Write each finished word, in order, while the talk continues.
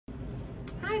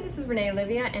Hi, this is Renee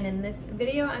Olivia, and in this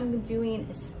video I'm doing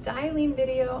a styling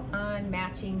video on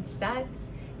matching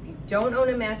sets. If you don't own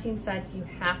a matching set, you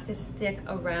have to stick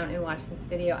around and watch this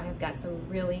video. I have got some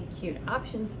really cute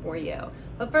options for you.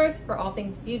 But first, for all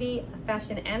things beauty,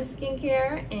 fashion, and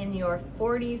skincare in your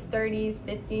 40s, 30s,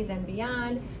 50s, and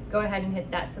beyond, go ahead and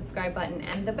hit that subscribe button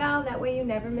and the bell. That way you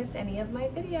never miss any of my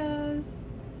videos.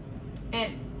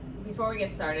 And before we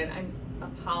get started, I'm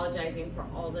apologizing for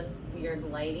all this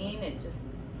weird lighting. It's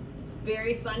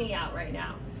very sunny out right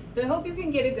now. So I hope you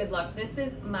can get a good look. This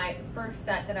is my first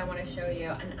set that I want to show you,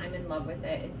 and I'm in love with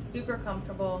it. It's super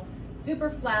comfortable,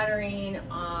 super flattering,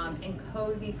 and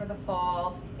cozy for the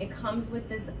fall. It comes with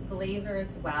this blazer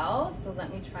as well, so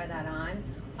let me try that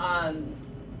on.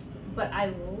 But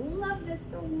I love this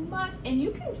so much, and you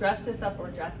can dress this up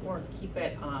or keep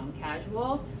it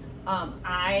casual.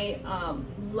 I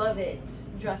love it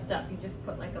dressed up. You just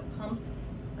put like a pump,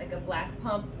 like a black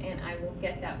pump, and I will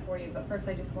get that for you. But first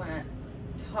I just want to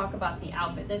talk about the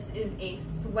outfit. This is a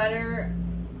sweater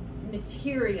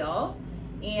material,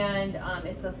 and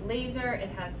it's a blazer. It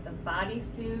has the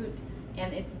bodysuit,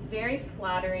 and it's very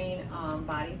flattering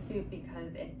bodysuit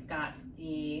because it's got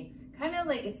the kind of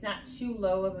like, it's not too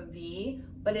low of a V,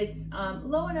 but it's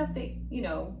low enough that, you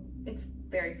know, it's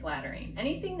very flattering.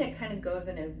 Anything that kind of goes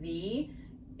in a V,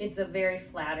 it's a very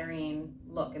flattering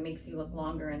look. It makes you look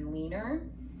longer and leaner.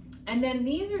 And then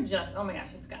these are just, oh my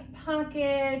gosh, it's got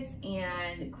pockets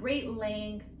and great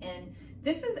length. And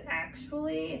this is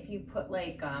actually, if you put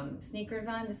like sneakers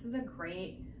on, this is a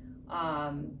great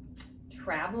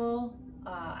travel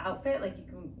outfit. Like you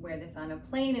can wear this on a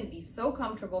plane and be so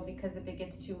comfortable, because if it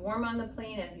gets too warm on the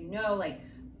plane, as you know, like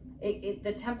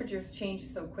the temperatures change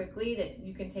so quickly that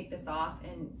you can take this off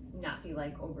and not be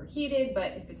like overheated.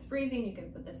 But if it's freezing, you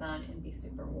can put this on and be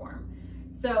super warm.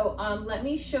 So let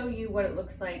me show you what it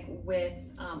looks like with,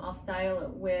 I'll style it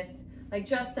with like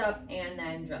dressed up and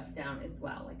then dressed down as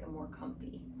well, like a more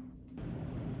comfy.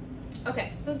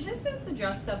 Okay, so this is the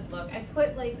dressed up look. I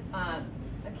put like a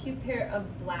cute pair of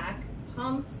black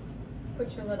pumps,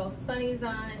 put your little sunnies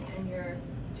on and your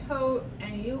tote,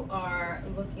 and you are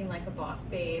looking like a boss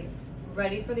babe,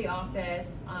 ready for the office.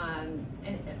 And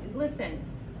listen,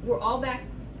 we're all back.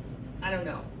 I don't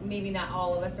know, maybe not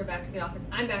all of us are back to the office.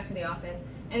 I'm back to the office,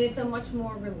 and it's a much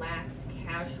more relaxed,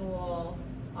 casual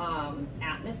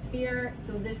atmosphere.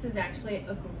 So this is actually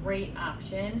a great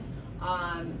option.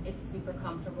 It's super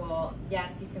comfortable.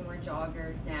 Yes, you can wear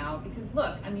joggers now, because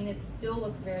look, I mean, it still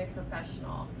looks very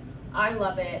professional. I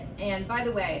love it. And by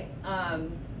the way,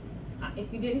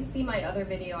 if you didn't see my other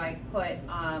video I put,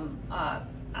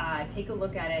 take a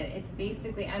look at it. It's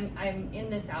basically, I'm in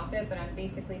this outfit, but I'm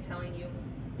basically telling you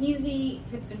easy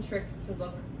tips and tricks to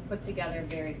look put together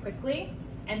very quickly.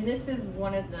 And this is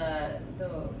one of the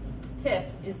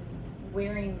tips, is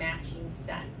wearing matching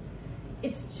sets.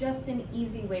 It's just an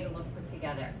easy way to look put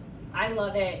together. I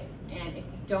love it, and if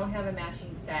you don't have a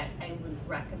matching set, I would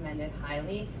recommend it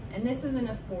highly. And this is an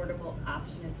affordable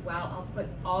option as well. I'll put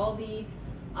all the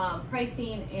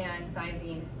pricing and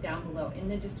sizing down below in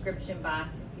the description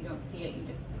box. If you don't see it, you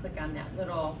just click on that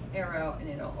little arrow and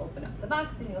it'll open up the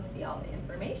box and you'll see all the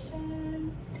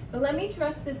information. But let me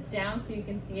dress this down so you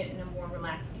can see it in a more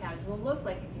relaxed, casual look,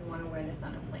 like if you want to wear this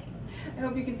on a plane. I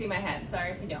hope you can see my head,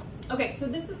 sorry if you don't. Okay, so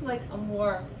this is like a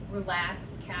more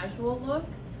relaxed, casual look.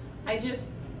 I just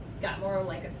got more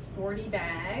like a sporty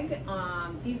bag.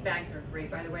 These bags are great,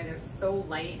 by the way. They're so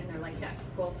light and they're like that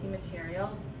quilty material.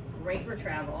 Great for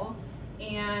travel.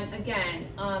 And again,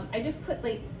 I just put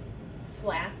like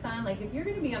flats on. Like if you're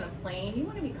going to be on a plane, you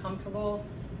want to be comfortable.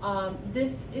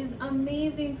 This is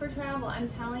amazing for travel. I'm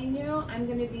telling you, I'm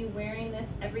going to be wearing this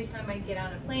every time I get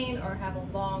on a plane or have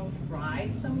a long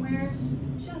ride somewhere.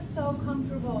 Just so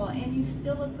comfortable, and you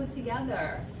still look put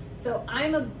together. So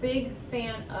I'm a big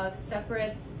fan of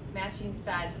separates, matching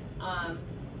sets.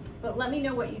 But let me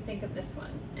know what you think of this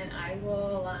one, and I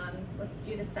will, let's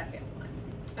do the second one.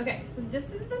 Okay, so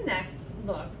this is the next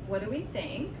look. What do we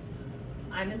think?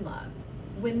 I'm in love.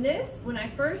 When I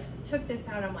first took this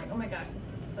out, I'm like, oh my gosh,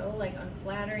 this is so like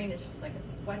unflattering. It's just like a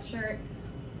sweatshirt.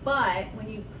 But when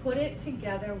you put it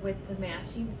together with the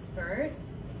matching skirt,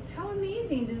 how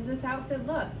amazing does this outfit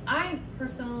look? I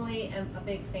personally am a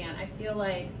big fan. I feel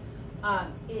like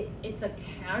it's a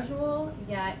casual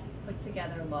yet put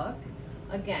together look.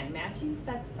 Again, matching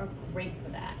sets are great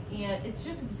for that. And it's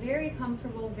just very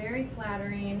comfortable, very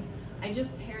flattering. I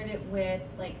just paired it with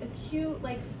like a cute,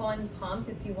 like fun pump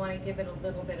if you want to give it a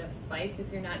little bit of spice.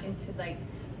 If you're not into like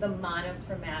the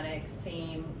monochromatic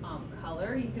same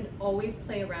color, you can always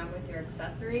play around with your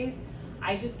accessories.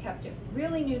 I just kept it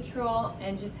really neutral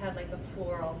and just had like a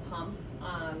floral pump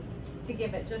to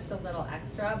give it just a little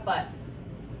extra. But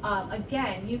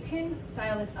again, you can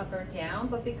style this up or down,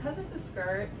 but because it's a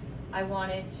skirt, I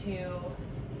wanted to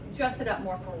dress it up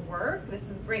more for work. This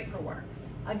is great for work.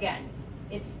 Again,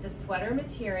 it's the sweater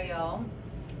material,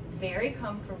 very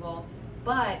comfortable,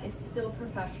 but it's still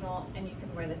professional, and you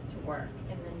can wear this to work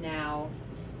in the now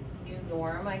new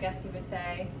norm, I guess you would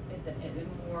say, is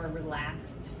a more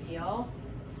relaxed feel.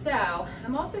 So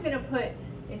I'm also gonna put,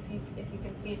 if you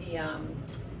can see the,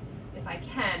 if I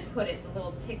can put it, the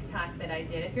little TikTok that I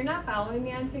did. If you're not following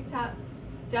me on TikTok,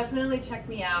 definitely check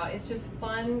me out. It's just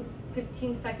fun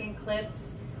 15-second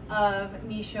clips of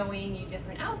me showing you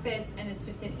different outfits, and it's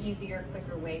just an easier,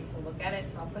 quicker way to look at it.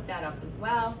 So I'll put that up as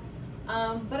well.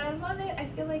 But I love it. I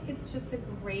feel like it's just a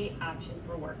great option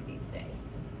for work these days.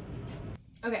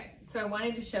 Okay, so I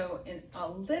wanted to show a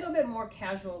little bit more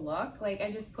casual look. Like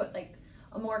I just put like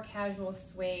a more casual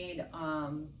suede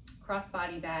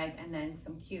crossbody bag and then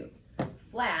some cute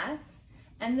flats.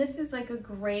 And this is like a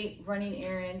great running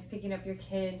errands, picking up your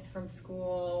kids from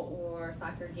school or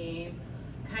soccer game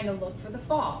kind of look for the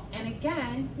fall. And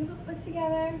again, you look put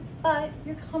together, but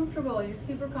you're comfortable, you're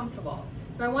super comfortable.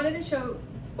 So I wanted to show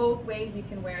both ways you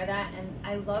can wear that, and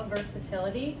I love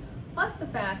versatility, plus the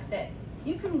fact that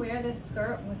you can wear this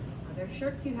skirt with other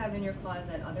shirts you have in your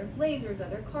closet, other blazers,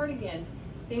 other cardigans,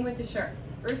 same with the shirt.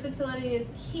 Versatility is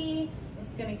key.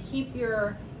 It's gonna keep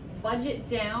your budget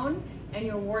down and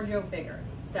your wardrobe bigger.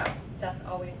 So that's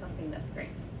always something that's great.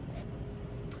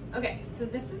 Okay, so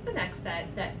this is the next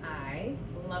set that I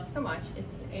love so much.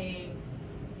 It's a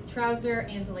trouser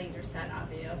and blazer set,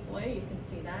 obviously. You can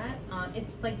see that.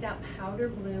 It's like that powder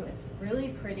blue. It's really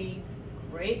pretty,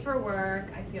 great for work.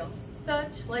 I feel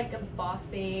such like a boss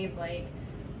babe. Like,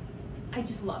 I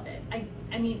just love it.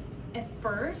 I mean, at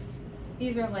first,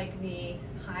 these are like the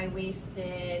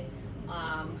high-waisted,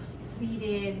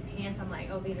 pleated pants. I'm like,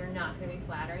 oh, these are not gonna be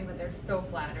flattering, but they're so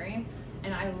flattering.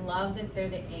 And I love that they're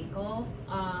the ankle.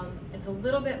 It's a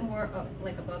little bit more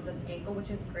like above the ankle,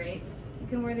 which is great. You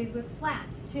can wear these with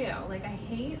flats too. Like, I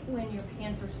hate when your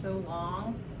pants are so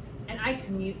long, and I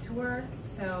commute to work,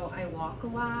 so I walk a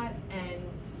lot, and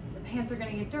the pants are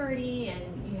gonna get dirty,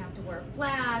 and you have to wear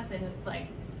flats, and it's like,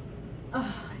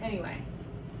 oh, anyway,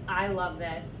 I love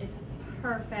this. It's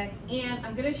perfect, and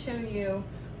I'm gonna show you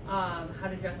how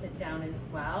to dress it down as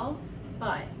well.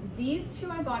 But these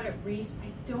two I bought at Reese.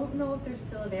 I don't know if they're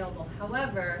still available.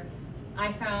 However,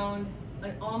 I found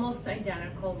an almost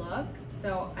identical look,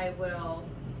 so I will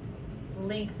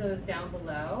link those down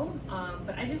below.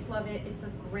 But I just love it. It's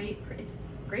great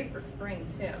for spring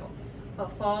too.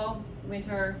 But fall,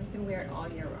 winter, you can wear it all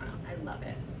year round. I love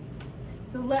it.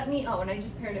 So and I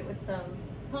just paired it with some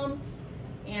pumps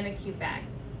and a cute bag.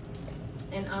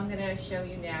 And I'm gonna show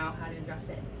you now how to dress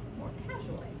it more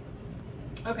casually.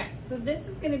 Okay, so this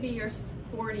is gonna be your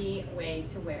sporty way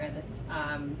to wear this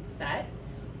set.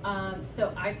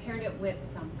 So I paired it with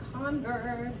some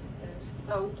Converse. They're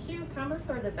so cute. Converse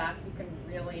are the best. You can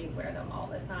really wear them all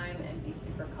the time and be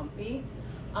super comfy.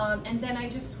 And then I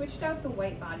just switched out the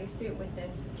white bodysuit with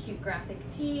this cute graphic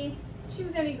tee.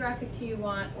 Choose any graphic tee you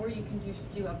want, or you can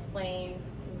just do a plain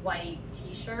white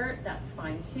t-shirt. That's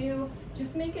fine too.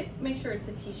 Just make sure it's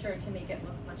a t-shirt to make it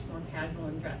look much more casual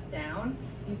and dressed down.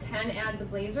 You can add the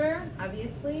blazer,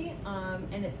 obviously,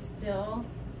 and it's still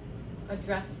a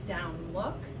dressed down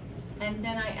look. And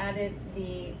then I added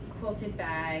the quilted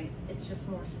bag. It's just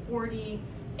more sporty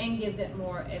and gives it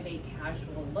more of a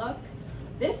casual look.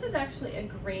 This is actually a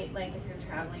great, like, if you're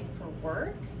traveling for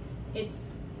work, it's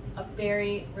a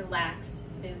very relaxed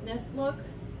business look.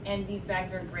 And these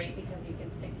bags are great because you can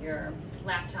stick your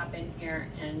laptop in here,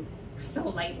 and they're so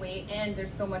lightweight, and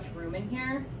there's so much room in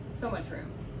here, so much room.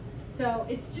 So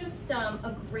it's just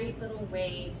a great little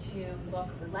way to look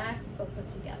relaxed but put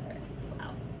together as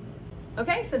well.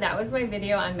 Okay, so that was my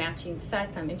video on matching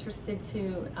sets. I'm interested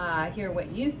to hear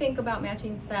what you think about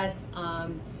matching sets.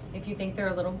 If you think they're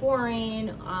a little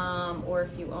boring, or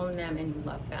if you own them and you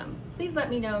love them. Please let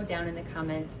me know down in the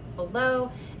comments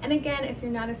below. And again, if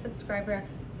you're not a subscriber,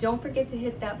 don't forget to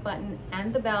hit that button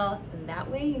and the bell.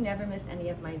 That way you never miss any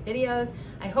of my videos.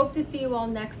 I hope to see you all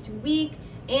next week.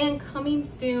 And coming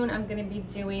soon, I'm gonna be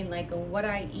doing like a what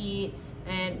I eat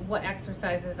and what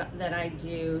exercises that I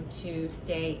do to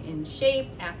stay in shape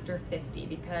after 50,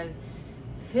 because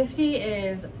 50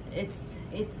 is,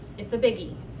 it's a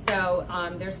biggie. So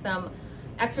there's some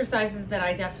exercises that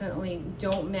I definitely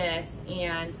don't miss,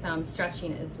 and some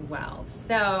stretching as well.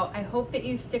 So I hope that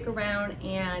you stick around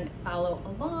and follow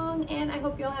along, and I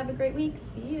hope you all have a great week.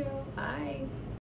 See you. Bye.